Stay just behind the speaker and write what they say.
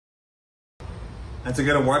And to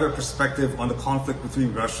get a wider perspective on the conflict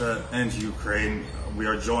between Russia and Ukraine, we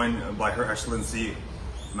are joined by Her Excellency,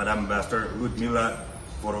 Madam Ambassador Lyudmila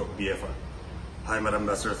Vorobyova. Hi, Madam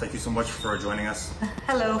Ambassador. Thank you so much for joining us.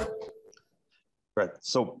 Hello. Right.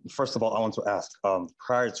 So first of all, I want to ask,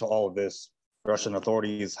 prior to all of this, Russian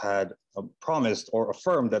authorities had promised or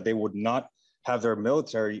affirmed that they would not have their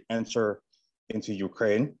military enter into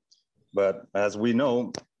Ukraine. But as we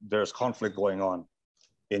know, there's conflict going on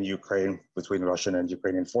in Ukraine between Russian and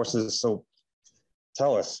Ukrainian forces. So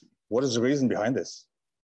tell us, what is the reason behind this?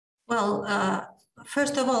 Well,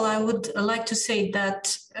 first of all, I would like to say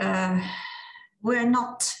that we're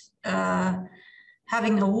not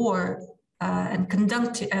having a war and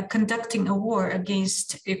conducting a war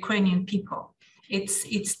against Ukrainian people.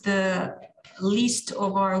 It's the least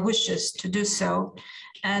of our wishes to do so.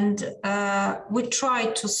 And we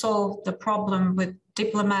tried to solve the problem with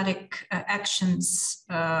diplomatic actions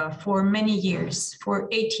for many years, for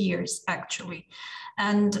 8 years, actually.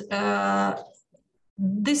 And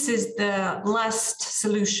this is the last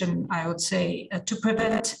solution, I would say, to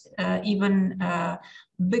prevent even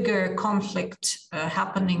bigger conflict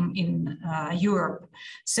happening in Europe.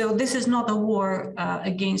 So this is not a war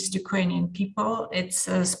against Ukrainian people. It's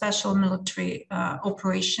a special military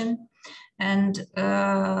operation. And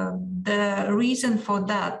the reason for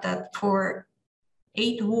that for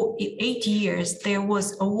 8 years, there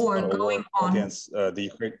was a war going on against the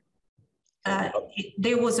Ukraine.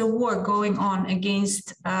 There was a war going on against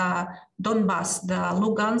Donbass, the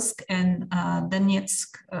Lugansk and Donetsk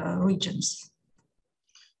regions.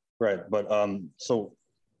 Right, but so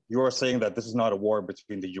you are saying that this is not a war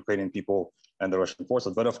between the Ukrainian people and the Russian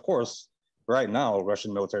forces, but of course, right now,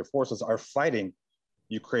 Russian military forces are fighting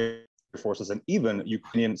Ukrainian forces, and even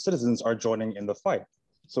Ukrainian citizens are joining in the fight.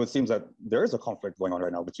 So it seems that there is a conflict going on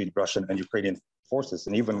right now between Russian and Ukrainian forces,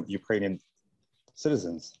 and even Ukrainian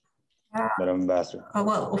citizens. Madam Ambassador.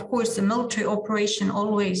 Well, of course, the military operation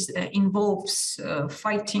always involves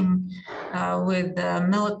fighting with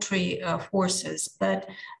military forces, but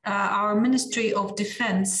our Ministry of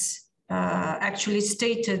Defense actually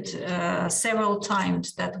stated several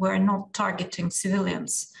times that we're not targeting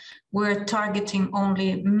civilians. We're targeting only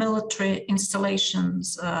military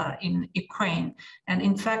installations in Ukraine. And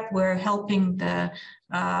in fact, we're helping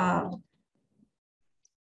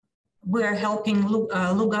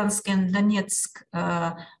Lugansk and Donetsk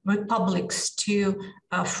republics to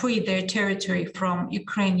free their territory from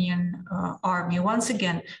Ukrainian army. Once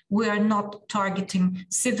again, we are not targeting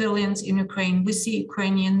civilians in Ukraine. We see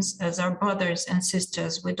Ukrainians as our brothers and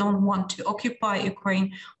sisters. We don't want to occupy Ukraine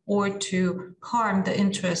or to harm the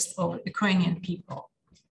interests of Ukrainian people.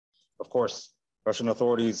 Of course, Russian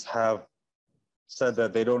authorities have said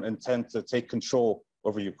that they don't intend to take control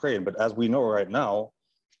over Ukraine, but as we know right now,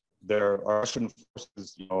 there are Russian forces,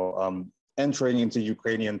 entering into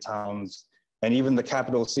Ukrainian towns, and even the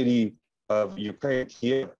capital city of Ukraine,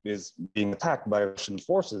 Kiev, is being attacked by Russian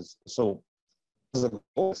forces. So, what is the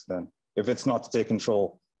goal then, if it's not to take control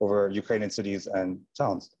over Ukrainian cities and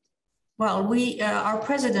towns? Well, our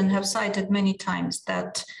president have cited many times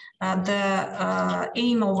that the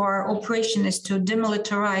aim of our operation is to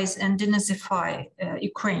demilitarize and denazify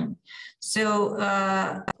Ukraine. So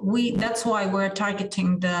that's why we're targeting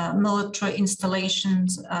the military installations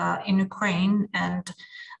in Ukraine. And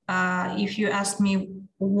if you ask me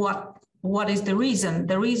what is the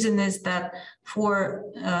reason is that for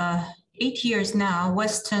 8 years now,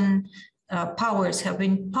 Western powers have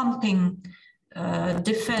been pumping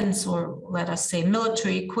defense, or let us say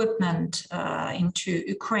military equipment into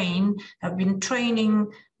Ukraine, have been training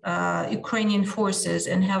Ukrainian forces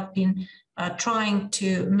and have been trying to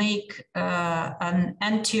make an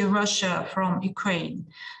anti-Russia from Ukraine.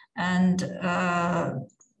 And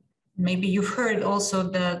maybe you've heard also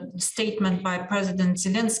the statement by President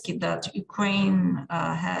Zelensky that Ukraine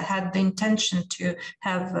had the intention to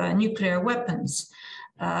have nuclear weapons.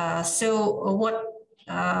 So what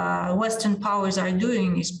Western powers are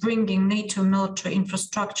doing is bringing NATO military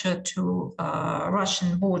infrastructure to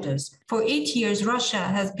Russian borders. For 8 years, Russia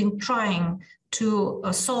has been trying to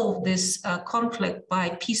solve this conflict by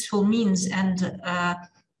peaceful means and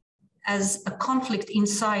as a conflict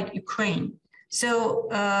inside Ukraine. So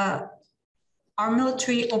our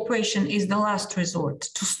military operation is the last resort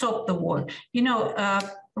to stop the war.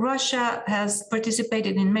 Russia has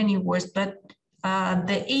participated in many wars, but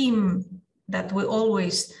the aim that we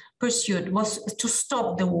always pursued was to stop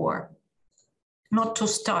the war, not to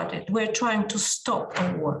start it. We're trying to stop a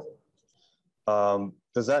war.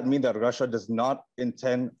 Does that mean that Russia does not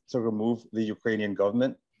intend to remove the Ukrainian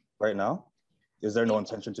government right now? Is there no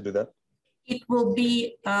intention to do that? It will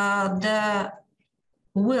be the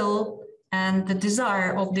will and the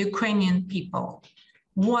desire of the Ukrainian people,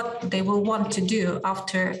 what they will want to do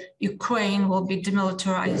after Ukraine will be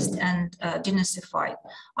demilitarized and denazified.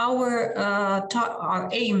 Our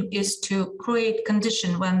aim is to create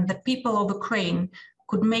condition when the people of Ukraine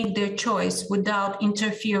could make their choice without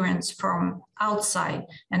interference from outside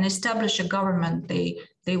and establish a government they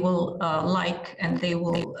will like and they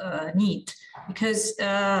will need. Because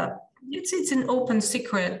it's an open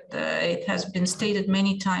secret. It has been stated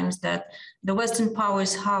many times that the Western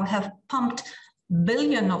powers have pumped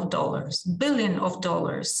billion of dollars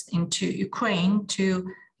into Ukraine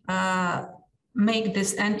to make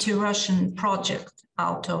this anti-Russian project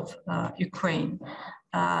out of Ukraine.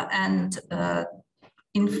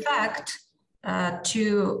 In fact,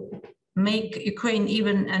 to make Ukraine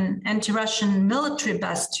even an anti-Russian military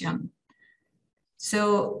bastion.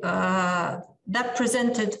 So that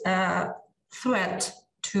presented a threat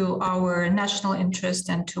to our national interest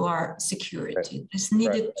and to our security. Right. This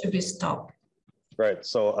needed to be stopped. Right.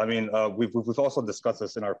 So, I mean, we've also discussed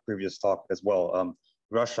this in our previous talk as well.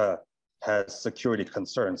 Russia has security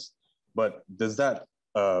concerns, but does that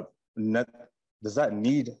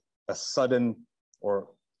need a sudden or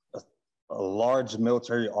a large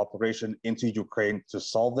military operation into Ukraine to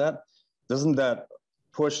solve that? Doesn't that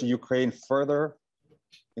push Ukraine further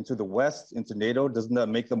into the West, into NATO? Doesn't that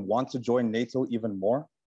make them want to join NATO even more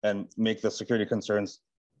and make the security concerns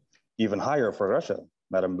even higher for Russia,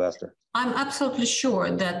 Madam Ambassador? I'm absolutely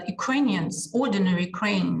sure that Ukrainians, ordinary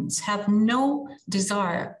Ukrainians, have no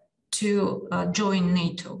desire to join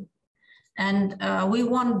NATO. And we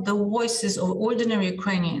want the voices of ordinary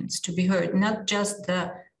Ukrainians to be heard, not just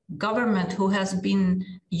the government who has been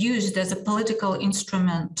used as a political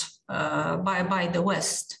instrument by the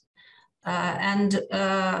West.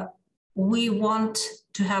 We want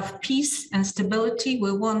to have peace and stability.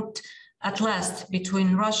 We want at last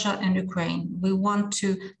between Russia and Ukraine. We want to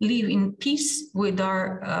live in peace with our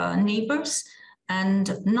neighbors and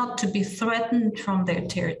not to be threatened from their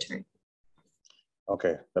territory.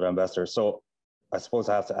 Okay, Madam Ambassador. So I suppose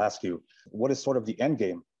I have to ask you, what is sort of the end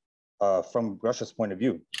game from Russia's point of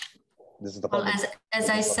view? This is the well, as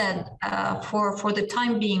I said, for the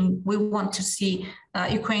time being, we want to see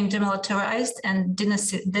Ukraine demilitarized and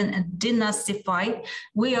denazified.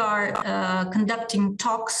 We are conducting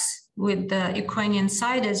talks with the Ukrainian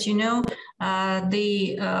side. As you know,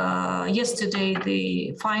 yesterday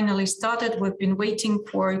they finally started. We've been waiting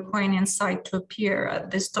for Ukrainian side to appear at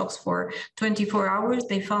these talks for 24 hours.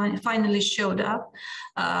 They finally showed up.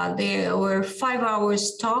 There were 5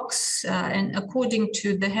 hours talks, and according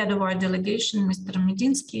to the head of our delegation, Mr.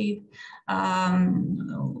 Medinsky,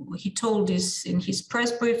 he told us in his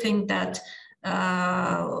press briefing that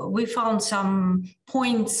we found some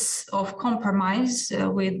points of compromise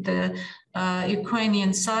with the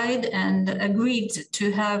Ukrainian side and agreed to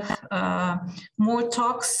have more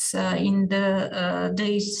talks in the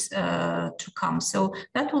days to come. So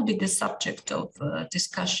that will be the subject of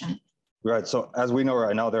discussion. Right. So as we know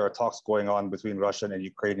right now, there are talks going on between Russian and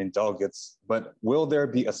Ukrainian delegates, but will there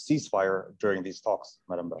be a ceasefire during these talks,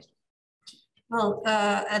 Madam Ambassador? Well,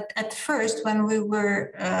 at first, when we were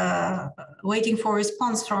waiting for a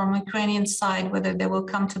response from Ukrainian side, whether they will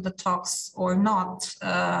come to the talks or not,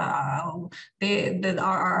 our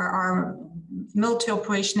military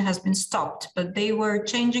operation has been stopped, but they were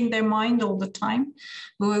changing their mind all the time.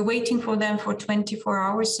 We were waiting for them for 24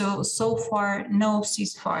 hours, so far, no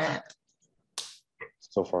ceasefire.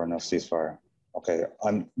 So far, no ceasefire. Okay,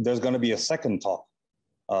 there's going to be a second talk,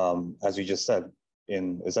 as you just said.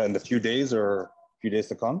 Is that in the few days or few days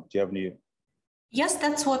to come? Do you have any? Yes,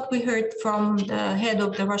 that's what we heard from the head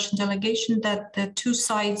of the Russian delegation, that the two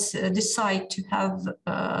sides decide to have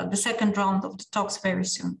the second round of the talks very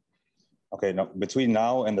soon. Okay, now between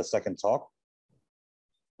now and the second talk,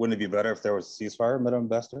 wouldn't it be better if there was a ceasefire, Madam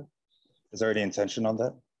Ambassador? Is there any intention on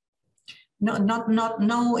that? No,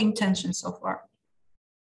 no intention so far.